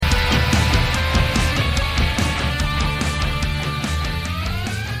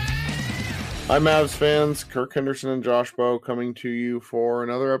Hi, Mavs fans. Kirk Henderson and Josh Bowe coming to you for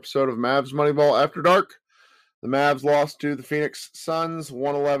another episode of Mavs Moneyball After Dark. The Mavs lost to the Phoenix Suns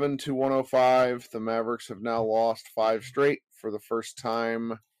 111 to 105. The Mavericks have now lost 5 straight for the first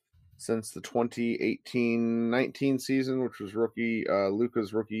time since the 2018-19 season, which was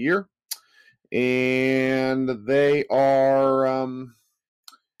Luka's rookie year. And they are, I don't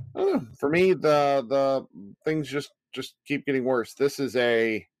know, for me, the things just keep getting worse. This is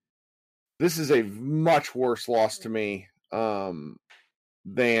a much worse loss to me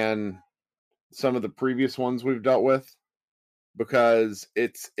than some of the previous ones we've dealt with, because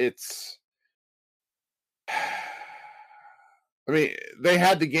it's I mean, they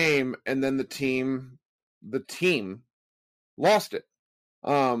had the game and then the team lost it.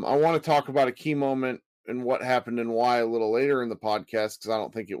 I want to talk about a key moment and what happened and why a little later in the podcast, because I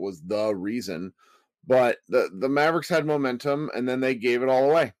don't think it was the reason, but the Mavericks had momentum and then they gave it all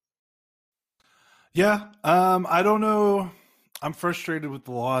away. Yeah, I don't know. I'm frustrated with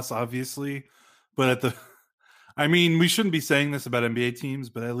the loss, obviously, but we shouldn't be saying this about NBA teams,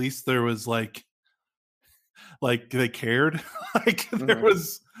 but at least there was like they cared. There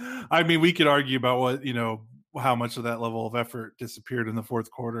was. I mean, we could argue about how much of that level of effort disappeared in the fourth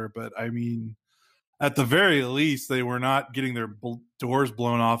quarter, but I mean, at the very least, they were not getting their doors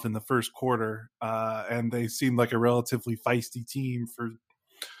blown off in the first quarter, and they seemed like a relatively feisty team for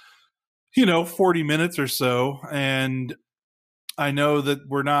 40 minutes or so. And I know that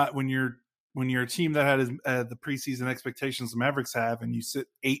we're not, when you're a team that had the preseason expectations the Mavericks have, and you sit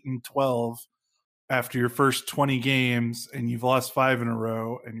 8-12 after your first 20 games and you've lost 5 in a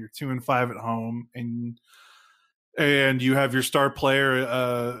row and you're 2-5 at home, and you have your star player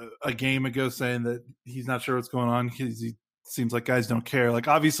a game ago saying that he's not sure what's going on because he seems like guys don't care. Like,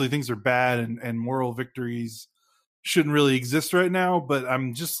 obviously things are bad and moral victories shouldn't really exist right now, but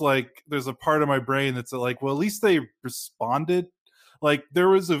I'm just like, there's a part of my brain that's like, well, at least they responded. Like, there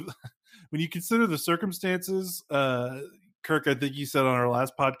was when you consider the circumstances, Kirk, I think you said on our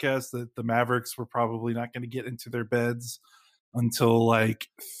last podcast that the Mavericks were probably not going to get into their beds until like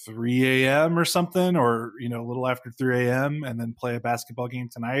 3 a.m. or something, or a little after 3 a.m. and then play a basketball game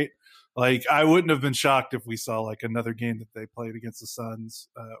tonight. Like, I wouldn't have been shocked if we saw like another game that they played against the Suns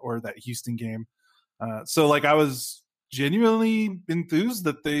or that Houston game. So like, I was genuinely enthused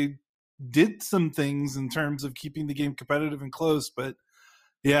that they did some things in terms of keeping the game competitive and close. But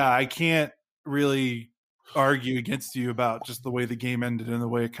yeah, I can't really argue against you about just the way the game ended and the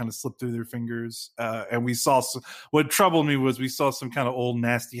way it kind of slipped through their fingers. And we saw what troubled me was we saw some kind of old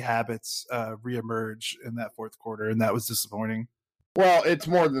nasty habits reemerge in that fourth quarter, and that was disappointing. Well, it's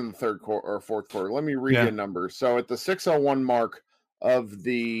more than the third quarter or fourth quarter. Let me read you a number. So at the 6:01 mark of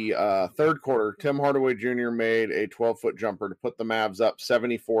the third quarter, Tim Hardaway Jr. made a 12-foot jumper to put the Mavs up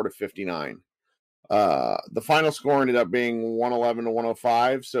 74-59. The final score ended up being 111 to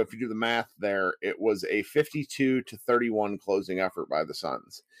 105. So if you do the math there, it was a 52-31 closing effort by the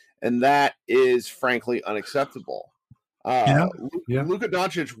Suns, and that is frankly unacceptable. Luka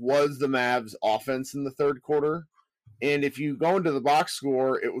Doncic was the Mavs' offense in the third quarter. And if you go into the box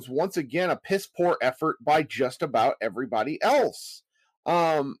score, it was once again a piss poor effort by just about everybody else.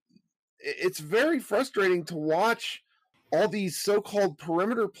 It's very frustrating to watch all these so-called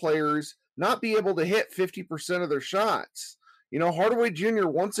perimeter players not be able to hit 50% of their shots. Hardaway Jr.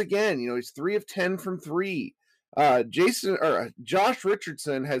 once again, he's 3 of 10 from 3. Josh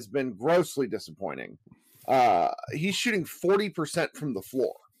Richardson has been grossly disappointing. He's shooting 40% from the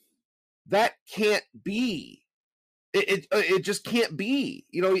floor. That can't be. It just can't be.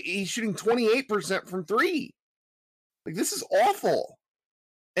 He's shooting 28% from 3. Like, this is awful.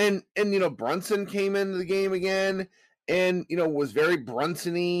 And Brunson came into the game again and was very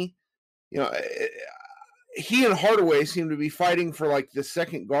Brunson-y. He and Hardaway seem to be fighting for like the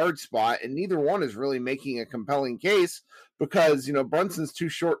second guard spot, and neither one is really making a compelling case because Brunson's too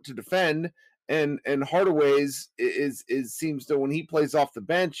short to defend, and Hardaway's seems to, when he plays off the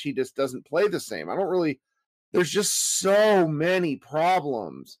bench, he just doesn't play the same. There's just so many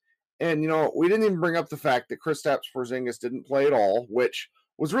problems. And, we didn't even bring up the fact that Kristaps Porzingis didn't play at all, which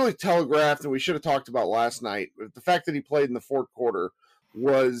was really telegraphed and we should have talked about last night. But the fact that he played in the fourth quarter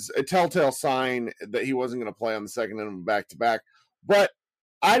was a telltale sign that he wasn't going to play on the second end of a back-to-back. But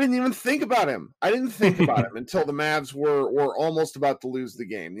I didn't even think about him. I didn't think about him until the Mavs were almost about to lose the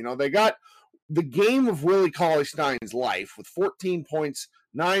game. They got the game of Willie Cauley-Stein's life with 14 points,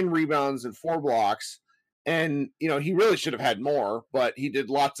 9 rebounds, and 4 blocks. And, he really should have had more, but he did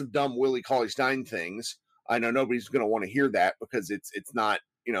lots of dumb Willie Cauley-Stein things. I know nobody's going to want to hear that because it's not,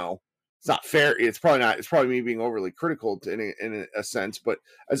 it's not fair. It's probably me being overly critical in a sense, but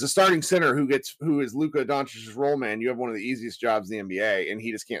as a starting center who is Luka Doncic's role man, you have one of the easiest jobs in the NBA, and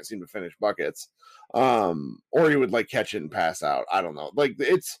he just can't seem to finish buckets. Or he would like catch it and pass out. I don't know. Like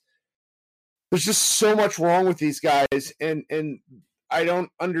there's just so much wrong with these guys, and I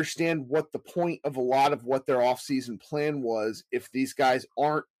don't understand what the point of a lot of what their offseason plan was if these guys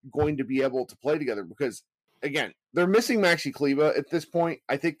aren't going to be able to play together. Because, again, they're missing Maxi Kleber at this point.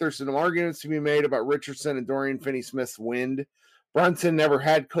 I think there's some arguments to be made about Richardson and Dorian Finney-Smith's wind. Brunson never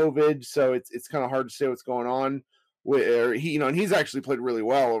had COVID, so it's kind of hard to say what's going on. And he's actually played really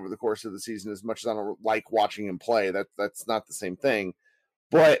well over the course of the season. As much as I don't like watching him play, that's not the same thing.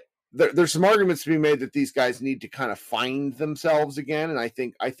 But there's some arguments to be made that these guys need to kind of find themselves again, and I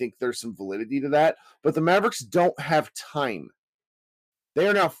think there's some validity to that. But the Mavericks don't have time. They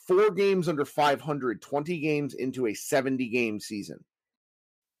are now 4 games under 500, 20 games into a 70-game season.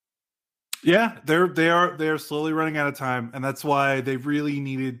 Yeah, they're slowly running out of time, and that's why they really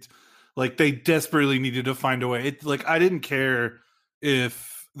needed, like, they desperately needed to find a way. I didn't care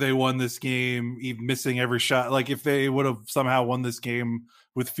if they won this game, even missing every shot. Like, if they would have somehow won this game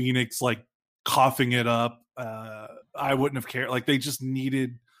with Phoenix, like, coughing it up, I wouldn't have cared. Like, they just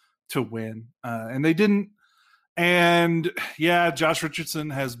needed to win, and they didn't. And yeah, Josh Richardson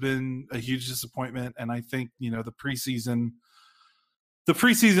has been a huge disappointment, and I think the preseason,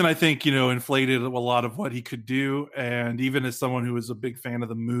 I think, inflated a lot of what he could do. And even as someone who was a big fan of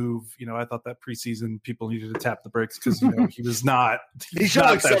the move, I thought that preseason people needed to tap the brakes because he was not. He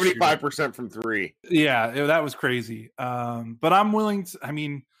shot like 75% from 3. Yeah, that was crazy. But I'm willing to. I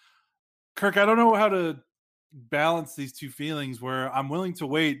mean, Kirk, I don't know how to balance these two feelings. Where I'm willing to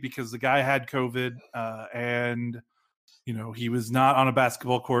wait because the guy had COVID, and he was not on a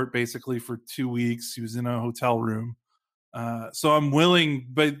basketball court basically for 2 weeks. He was in a hotel room. So I'm willing,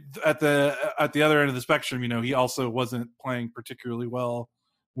 but at the other end of the spectrum, he also wasn't playing particularly well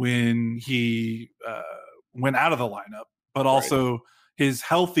when he went out of the lineup, but also his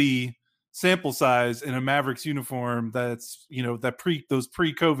healthy sample size in a Mavericks uniform that's, those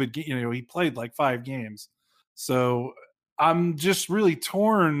pre-COVID, he played like 5 games. So I'm just really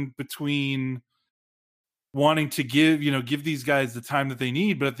torn between wanting to give these guys the time that they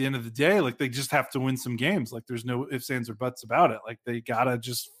need, but at the end of the day, like, they just have to win some games. Like, there's no ifs, ands, or buts about it. Like, they gotta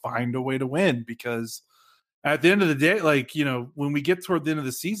just find a way to win, because at the end of the day, like, when we get toward the end of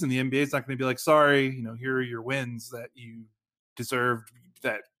the season, the NBA is not going to be like, sorry, here are your wins that you deserved,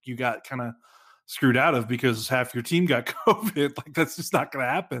 that you got kind of screwed out of because half your team got COVID. Like, that's just not going to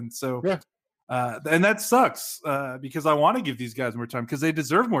happen. So, yeah. And that sucks because I want to give these guys more time because they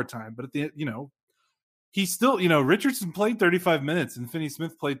deserve more time. But at the he's still, Richardson played 35 minutes and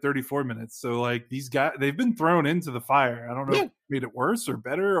Finney-Smith played 34 minutes. So, like, these guys, they've been thrown into the fire. I don't know if it made it worse or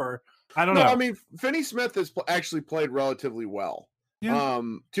better, or I don't know. I mean, Finney-Smith has actually played relatively well. Yeah.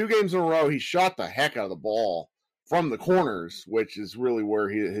 2 games in a row, he shot the heck out of the ball from the corners, which is really where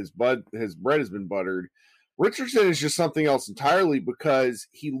his bread has been buttered. Richardson is just something else entirely because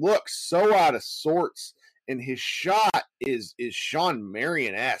he looks so out of sorts, and his shot is Sean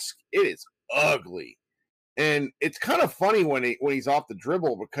Marion-esque. It is ugly. And it's kind of funny when he's off the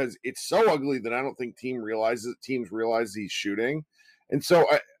dribble because it's so ugly that I don't think teams realize he's shooting. And so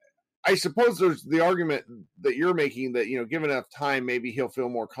I suppose there's the argument that you're making that, given enough time, maybe he'll feel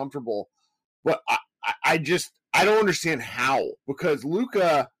more comfortable. But I don't understand how, because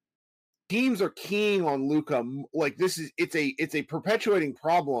Luka, teams are keying on Luka. Like, it's a perpetuating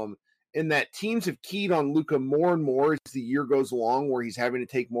problem in that teams have keyed on Luka more and more as the year goes along, where he's having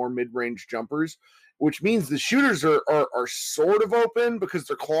to take more mid-range jumpers, which means the shooters are sort of open because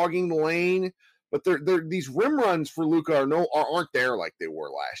they're clogging the lane, but they're these rim runs for Luka aren't there like they were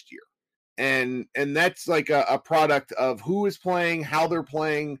last year, and that's like a product of who is playing, how they're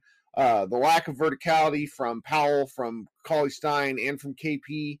playing, the lack of verticality from Powell, from Cauley-Stein, and from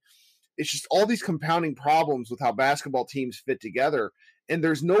KP. It's just all these compounding problems with how basketball teams fit together, and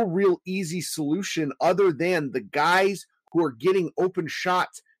there's no real easy solution other than the guys who are getting open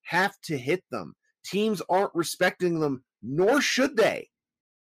shots have to hit them. Teams aren't respecting them, nor should they.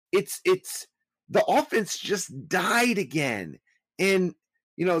 It's the offense just died again. And,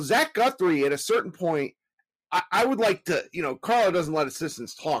 Zach Guthrie at a certain point, I would like to, Carlo doesn't let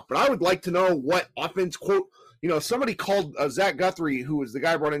assistants talk, but I would like to know what offense, quote, somebody called Zach Guthrie, who was the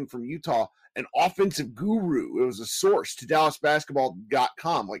guy brought in from Utah, an offensive guru. It was a source to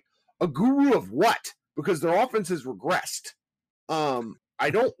DallasBasketball.com. Like, a guru of what? Because their offense has regressed. I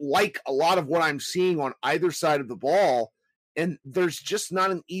don't like a lot of what I'm seeing on either side of the ball, and there's just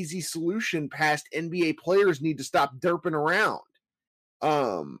not an easy solution past NBA players need to stop derping around.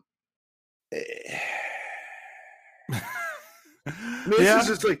 I mean, this is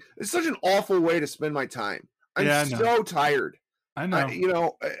just like, it's such an awful way to spend my time. I'm so tired. I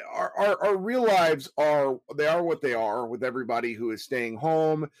know. Our real lives are what they are, with everybody who is staying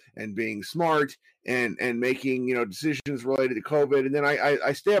home and being smart and making, decisions related to COVID. And then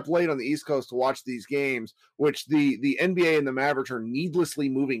I stay up late on the East Coast to watch these games, which the NBA and the Mavericks are needlessly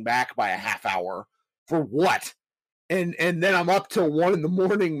moving back by a half hour for what? And then I'm up till 1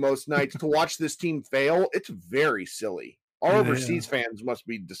 a.m. most nights to watch this team fail. It's very silly. Our overseas fans must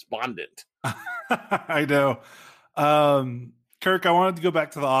be despondent. I know. Kirk, I wanted to go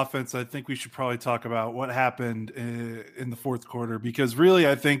back to the offense. I think we should probably talk about what happened in the fourth quarter, because really,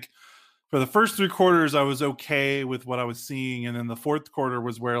 I think for the first 3 quarters, I was okay with what I was seeing. And then the fourth quarter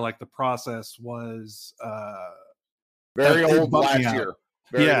was where like the process was very old last year.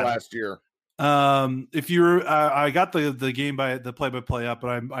 Last year. If you're, I got the game by the play-by-play up,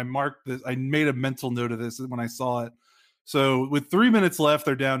 but I marked this. I made a mental note of this when I saw it. So with 3 minutes left,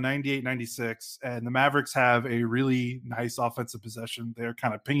 they're down 98-96, and the Mavericks have a really nice offensive possession. They're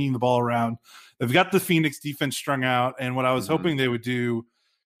kind of pinging the ball around. They've got the Phoenix defense strung out, and what I was hoping they would do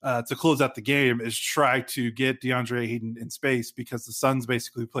to close out the game is try to get DeAndre Ayton in space, because the Suns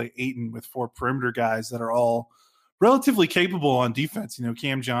basically play Ayton with 4 perimeter guys that are all relatively capable on defense.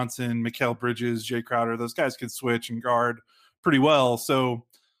 Cam Johnson, Mikal Bridges, Jay Crowder, those guys can switch and guard pretty well. So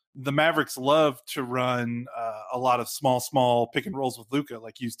the Mavericks love to run a lot of small pick and rolls with Luka,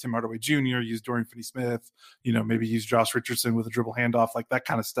 like use Tim Hardaway Jr., use Dorian Finney-Smith, maybe use Josh Richardson with a dribble handoff, like that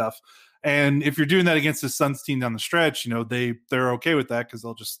kind of stuff. And if you're doing that against the Suns team down the stretch, they're okay with that, because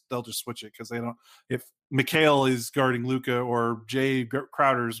they'll just switch it, because they don't. If Mikal is guarding Luka or Jay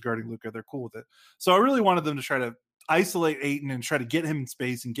Crowder is guarding Luka, they're cool with it. So I really wanted them to try to isolate Ayton and try to get him in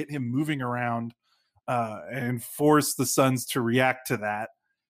space and get him moving around and force the Suns to react to that.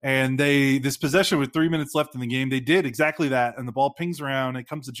 And this possession with 3 minutes left in the game, they did exactly that. And the ball pings around. It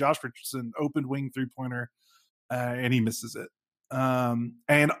comes to Josh Richardson, open wing 3-pointer, and he misses it.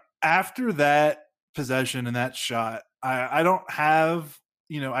 And after that possession and that shot, I don't have,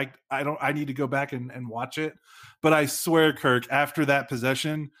 I need to go back and watch it. But I swear, Kirk, after that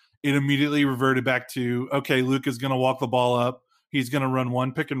possession, it immediately reverted back to, okay, Luka's going to walk the ball up. He's going to run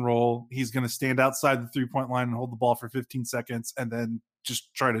 1 pick and roll. He's going to stand outside the 3-point line and hold the ball for 15 seconds and then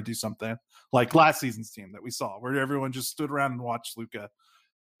just try to do something like last season's team that we saw, where everyone just stood around and watched Luka.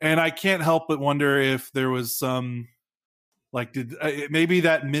 And I can't help but wonder if there was some, maybe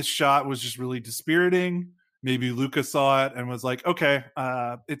that missed shot was just really dispiriting. Maybe Luka saw it and was like, okay,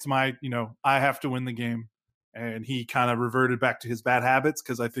 it's my, I have to win the game. And he kind of reverted back to his bad habits,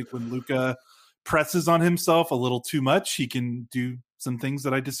 because I think when Luka presses on himself a little too much, he can do some things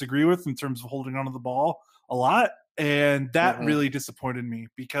that I disagree with in terms of holding onto the ball a lot. And that really disappointed me,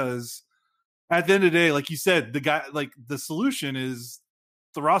 because at the end of the day, like you said, the solution is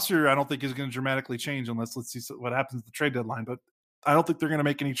the roster. I don't think is going to dramatically change unless let's see what happens at the trade deadline. But I don't think they're going to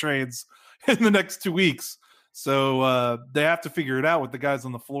make any trades in the next 2 weeks. So they have to figure it out with the guys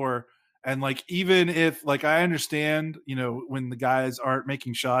on the floor. And even if I understand, when the guys aren't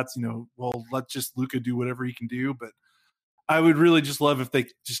making shots, well, let just Luka do whatever he can do. But I would really just love if they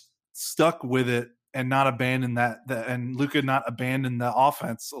just stuck with it and not abandon that and Luka not abandon the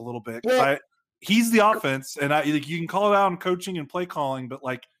offense a little bit. Well, he's the offense, and you can call it out on coaching and play calling, but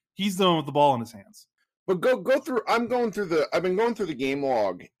he's the one with the ball in his hands. But go through. I've been going through the game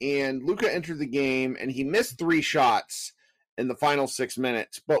log, and Luka entered the game and he missed 3 shots in the final 6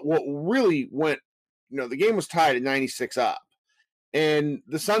 minutes. But what really went, the game was tied at 96 up, and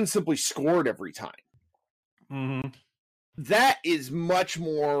the Suns simply scored every time. Mm-hmm. That is much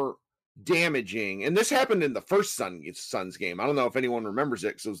more damaging. And this happened in the first Suns game. I don't know if anyone remembers it,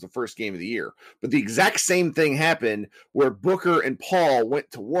 because it was the first game of the year. But the exact same thing happened, where Booker and Paul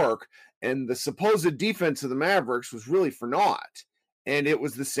went to work, and the supposed defense of the Mavericks was really for naught. And it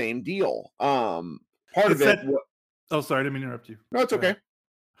was the same deal. Part of it. Oh, sorry, I didn't mean to interrupt you. No, it's okay.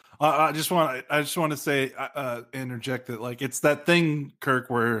 I just want to say, interject that it's that thing, Kirk,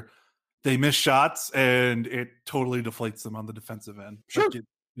 where they miss shots and it totally deflates them on the defensive end. Sure.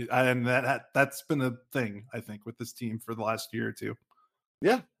 And that's been a thing, I think, with this team for the last year or two.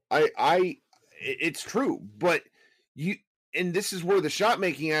 Yeah, it's true, but and this is where the shot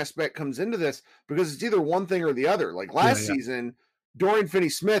making aspect comes into this, because it's either one thing or the other. Like last season, Dorian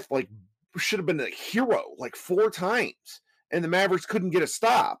Finney-Smith should have been a hero 4 times, and the Mavericks couldn't get a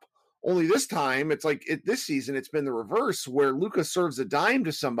stop. Only this time, it's this season, it's been the reverse, where Luka serves a dime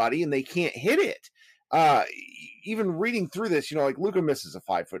to somebody and they can't hit it. Even reading through this, Luka misses a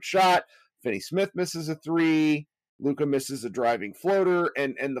 5-foot shot, Finney-Smith misses a 3, Luka misses a driving floater,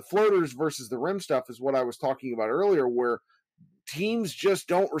 and the floaters versus the rim stuff is what I was talking about earlier, where teams just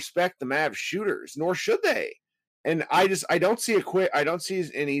don't respect the Mavs shooters, nor should they. And I don't see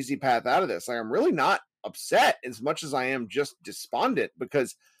an easy path out of this. Like, I'm really not upset as much as I am just despondent,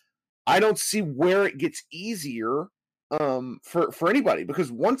 because I don't see where it gets easier for anybody,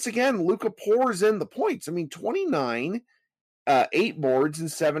 because once again, Luka pours in the points. I mean, 29, 8 boards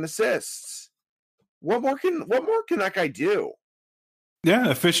and 7 assists. What more can that guy do?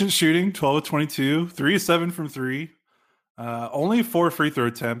 Yeah, efficient shooting, 12 of 22, 3 of 7 from 3. Only 4 free throw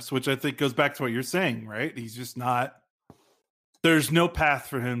attempts, which I think goes back to what you're saying, right? He's just not. There's no path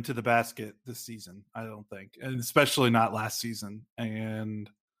for him to the basket this season, I don't think, and especially not last season. And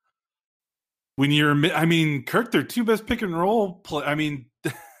when Kirk, their 2 best pick and roll play. I mean,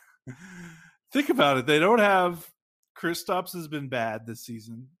 think about it. They don't have. Kristaps has been bad this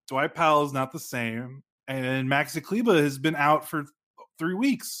season. Dwight Powell is not the same, and Maxi Kleber has been out for 3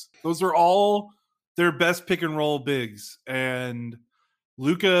 weeks. Those are all their best pick and roll bigs, and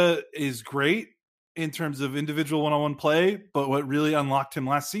Luka is great in terms of individual one-on-one play, but what really unlocked him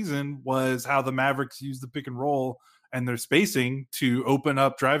last season was how the Mavericks used the pick and roll and their spacing to open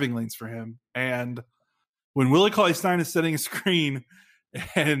up driving lanes for him. And when Willie Cauley-Stein is setting a screen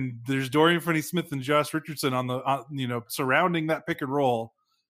and there's Dorian Finney-Smith and Josh Richardson surrounding that pick and roll,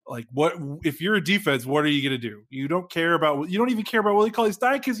 like, what if you're a defense? What are you going to do? You don't even care about Willie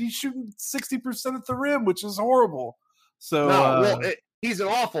Cauley-Stein because he's shooting 60% at the rim, which is horrible. So he's an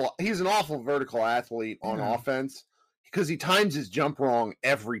awful vertical athlete on offense, because he times his jump wrong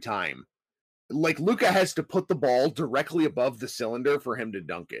every time. Like, Luka has to put the ball directly above the cylinder for him to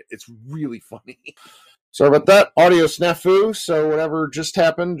dunk it. It's really funny. Sorry about that audio snafu. So whatever just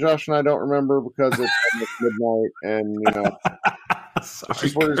happened, Josh and I don't remember, because it's almost midnight, and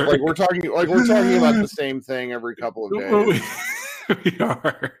sorry, we're talking about the same thing every couple of days. We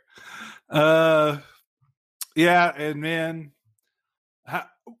are. Yeah, and man,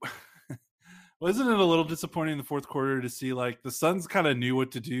 wasn't it a little disappointing in the fourth quarter to see, like, the Suns kind of knew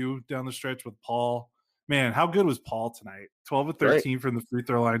what to do down the stretch with Paul? Man, how good was Paul tonight? 12 of 13 from the free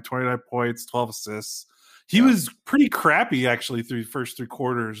throw line, 29 points, 12 assists. He was pretty crappy, actually, through the first 3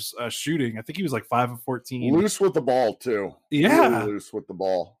 quarters shooting. I think he was like 5 of 14. Loose with the ball, too. Yeah. Really loose with the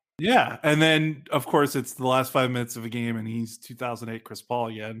ball. Yeah. And then, of course, it's the last 5 minutes of a game, and he's 2008 Chris Paul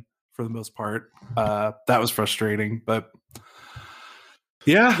again, for the most part. That was frustrating. But,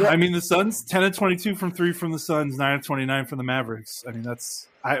 yeah, I mean, the Suns, 10 of 22 from 3 from the Suns, 9 of 29 from the Mavericks. I mean,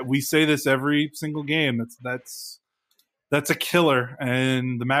 we say this every single game. That's a killer.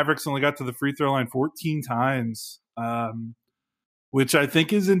 And the Mavericks only got to the free throw line 14 times, which I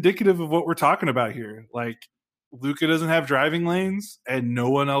think is indicative of what we're talking about here. Like, Luka doesn't have driving lanes, and no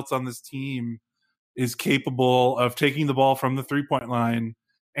one else on this team is capable of taking the ball from the 3-point line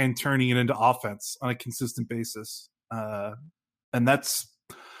and turning it into offense on a consistent basis. And that's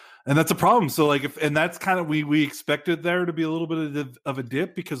a problem. So, like, that's kind of, we expected there to be a little bit of a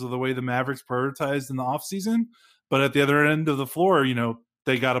dip because of the way the Mavericks prioritized in the offseason. But at the other end of the floor,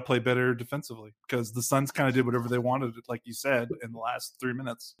 they got to play better defensively, because the Suns kind of did whatever they wanted, like you said, in the last 3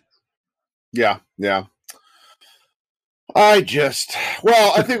 minutes. Yeah. I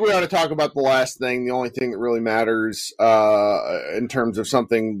think we ought to talk about the last thing, the only thing that really matters in terms of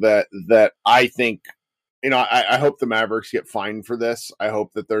something that I think, I hope the Mavericks get fined for this. I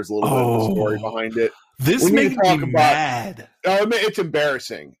hope that there's a little bit of a story behind it. This made me mad. It's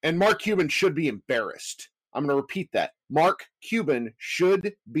embarrassing. And Mark Cuban should be embarrassed. I'm going to repeat that. Mark Cuban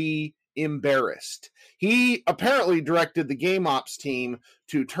should be embarrassed. He apparently directed the game ops team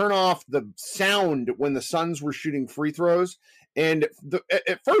to turn off the sound when the Suns were shooting free throws. And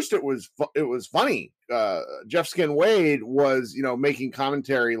at first it was funny. Jeff Skin Wade was, making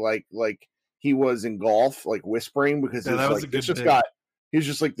commentary like he was in golf, like whispering, because this just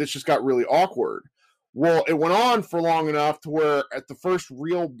got really awkward. Well, it went on for long enough to where at the first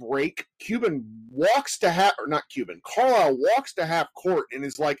real break, Carlisle walks to half court and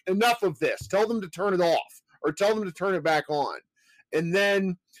is like, enough of this. Tell them to turn it off, or tell them to turn it back on. And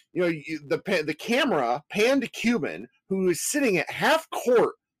then, the camera panned to Cuban, who is sitting at half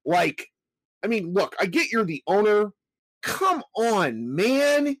court. Like, I mean, look, I get you're the owner. Come on,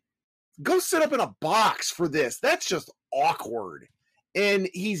 man. Go sit up in a box for this. That's just awkward. And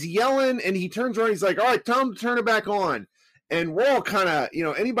he's yelling, and he turns around. He's like, all right, tell him to turn it back on. And we're all kind of,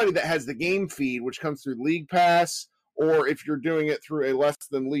 anybody that has the game feed, which comes through League Pass, or if you're doing it through a less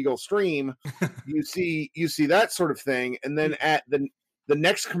than legal stream, you see that sort of thing. And then at the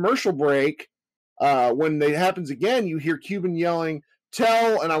next commercial break, when it happens again, you hear Cuban yelling,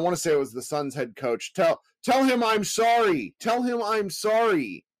 and I want to say it was the Suns head coach, tell him I'm sorry. Tell him I'm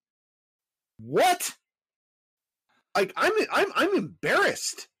sorry. What? Like, I'm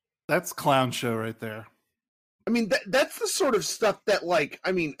embarrassed. That's clown show right there. I mean, that's the sort of stuff that, like,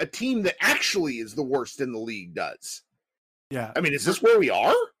 I mean, a team that actually is the worst in the league does. Yeah. I mean, is this where we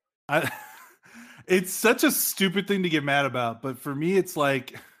are? It's such a stupid thing to get mad about, but for me, it's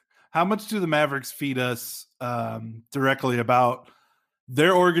like, how much do the Mavericks feed us directly about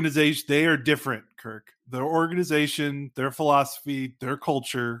their organization? They are different, Kirk. Their organization, their philosophy, their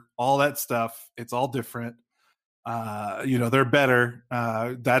culture, all that stuff, it's all different. They're better.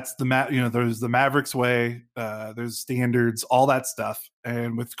 That's there's the Mavericks way. There's standards, all that stuff.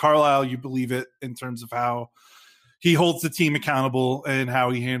 And with Carlisle, you believe it in terms of how he holds the team accountable and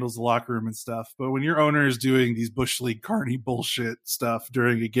how he handles the locker room and stuff. But when your owner is doing these Bush League Carney bullshit stuff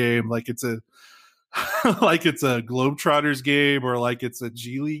during a game, like it's a Globetrotters game or like it's a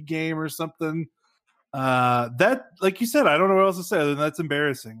G League game or something, that, like you said, I don't know what else to say other than that's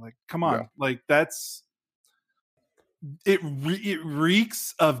embarrassing. Like, come on, like it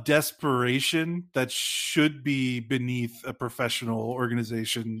reeks of desperation that should be beneath a professional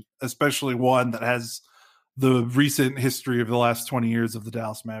organization, especially one that has the recent history of the last 20 years of the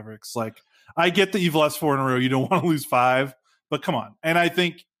Dallas Mavericks. Like, I get that you've lost 4 in a row. You don't want to lose 5, but come on. And I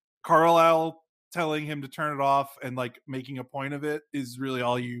think Carlisle telling him to turn it off and like making a point of it is really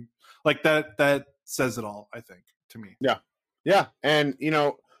all you like. That says it all, I think, to me. Yeah. Yeah. And,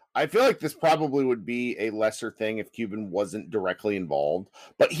 I feel like this probably would be a lesser thing if Cuban wasn't directly involved,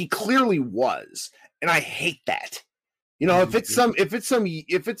 but he clearly was. And I hate that. If it's some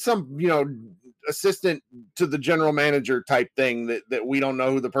assistant to the general manager type thing that we don't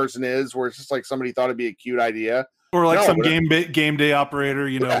know who the person is, where it's just like somebody thought it'd be a cute idea, or like some game day operator,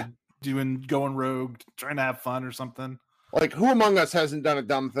 going rogue, trying to have fun or something. Like, who among us hasn't done a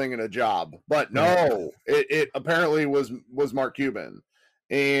dumb thing in a job? But no, it apparently was Mark Cuban,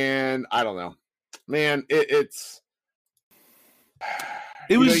 and I don't know, man. It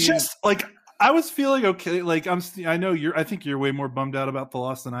was just like, I was feeling okay. Like, I think you're way more bummed out about the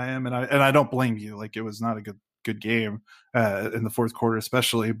loss than I am. And I don't blame you. Like, it was not a good game in the fourth quarter,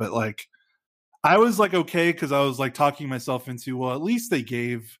 especially, but like, I was like, okay. Cause I was like talking myself into, well, at least they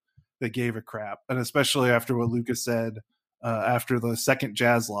gave a crap. And especially after what Lucas said, after the second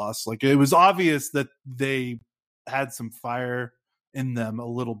Jazz loss, like it was obvious that they had some fire in them a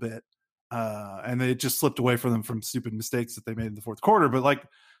little bit. And they just slipped away from them from stupid mistakes that they made in the fourth quarter. But like,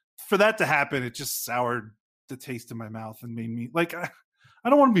 for that to happen, it just soured the taste in my mouth and made me like, I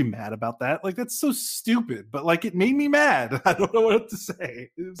don't want to be mad about that. Like, that's so stupid, but like, it made me mad. I don't know what to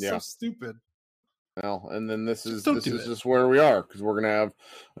say. It was so stupid. Well, and then this is just where we are, because we're going to have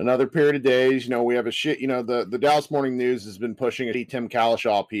another period of days. We have the Dallas Morning News has been pushing a Tim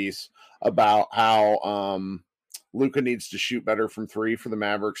Kalishaw piece about how Luka needs to shoot better from 3 for the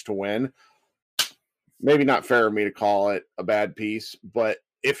Mavericks to win. Maybe not fair of me to call it a bad piece, but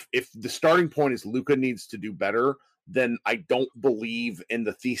if the starting point is Luka needs to do better, then I don't believe in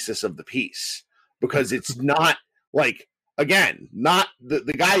the thesis of the piece, because it's not like, again, not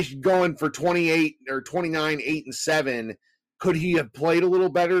the guy's going for 28 or 29, 8 and 7. Could he have played a little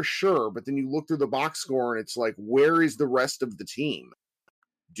better? Sure. But then you look through the box score and it's like, where is the rest of the team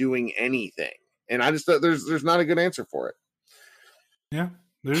doing anything? And I just thought there's not a good answer for it. Yeah.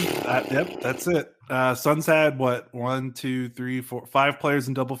 That's it. Suns had 1, 2, 3, 4, 5 players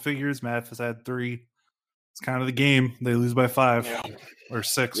in double figures. Math has had 3. It's kind of the game. They lose by 5 or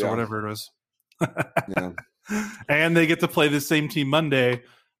 6 or whatever it is. And they get to play the same team Monday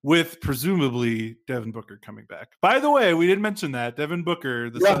with presumably Devin Booker coming back. By the way, we didn't mention that Devin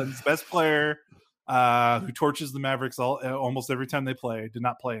Booker, the Suns' best player, who torches the Mavericks almost every time they play, did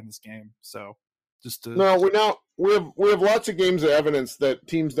not play in this game. So we have lots of games of evidence that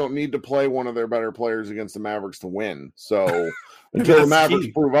teams don't need to play one of their better players against the Mavericks to win. So until the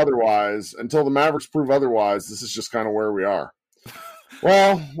Mavericks prove otherwise, this is just kind of where we are.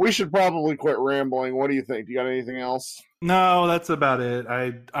 Well, we should probably quit rambling. What do you think? Do you got anything else? No, that's about it.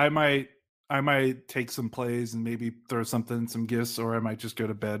 I might take some plays and maybe throw some gifts, or I might just go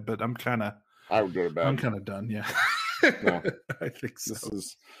to bed. But I would go to bed. I'm kind of done. Yeah. No, I think so.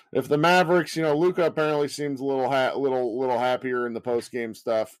 If the Mavericks, Luka apparently seems a little happier in the post game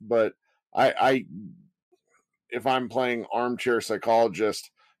stuff, but I if I'm playing armchair psychologist,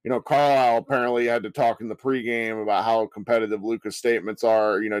 Carlisle apparently had to talk in the pregame about how competitive Luka's statements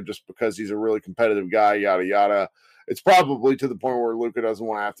are, just because he's a really competitive guy, yada yada. It's probably to the point where Luka doesn't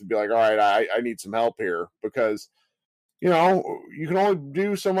want to have to be like, all right, I need some help here, because you can only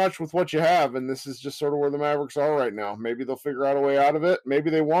do so much with what you have, and this is just sort of where the Mavericks are right now. Maybe they'll figure out a way out of it. Maybe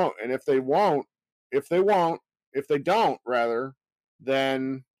they won't. And if they don't,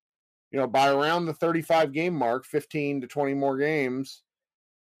 then by around the 35 game mark, 15 to 20 more games,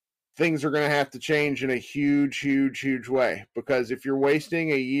 things are going to have to change in a huge, huge, huge way. Because if you're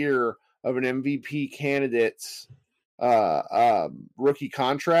wasting a year of an MVP candidate's rookie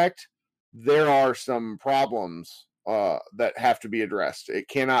contract, there are some problems that have to be addressed. It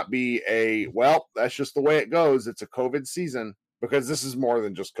cannot be that's just the way it goes. It's a COVID season, because this is more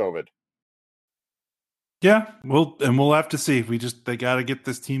than just COVID. Yeah, we'll have to see. They got to get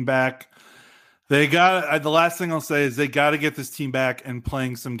this team back. The last thing I'll say is they got to get this team back and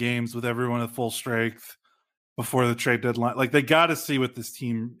playing some games with everyone at full strength before the trade deadline. Like, they got to see what this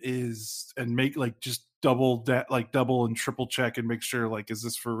team is and make just double and triple check and make sure, is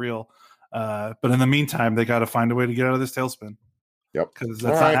this for real? But in the meantime, they got to find a way to get out of this tailspin. Yep. Because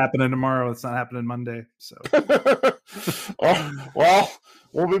that's not happening tomorrow. It's not happening Monday. So, well,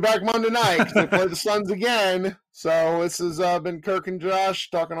 we'll be back Monday night because they play the Suns again. So this has been Kirk and Josh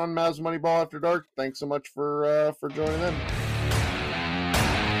talking on Mavs Moneyball After Dark. Thanks so much for joining in.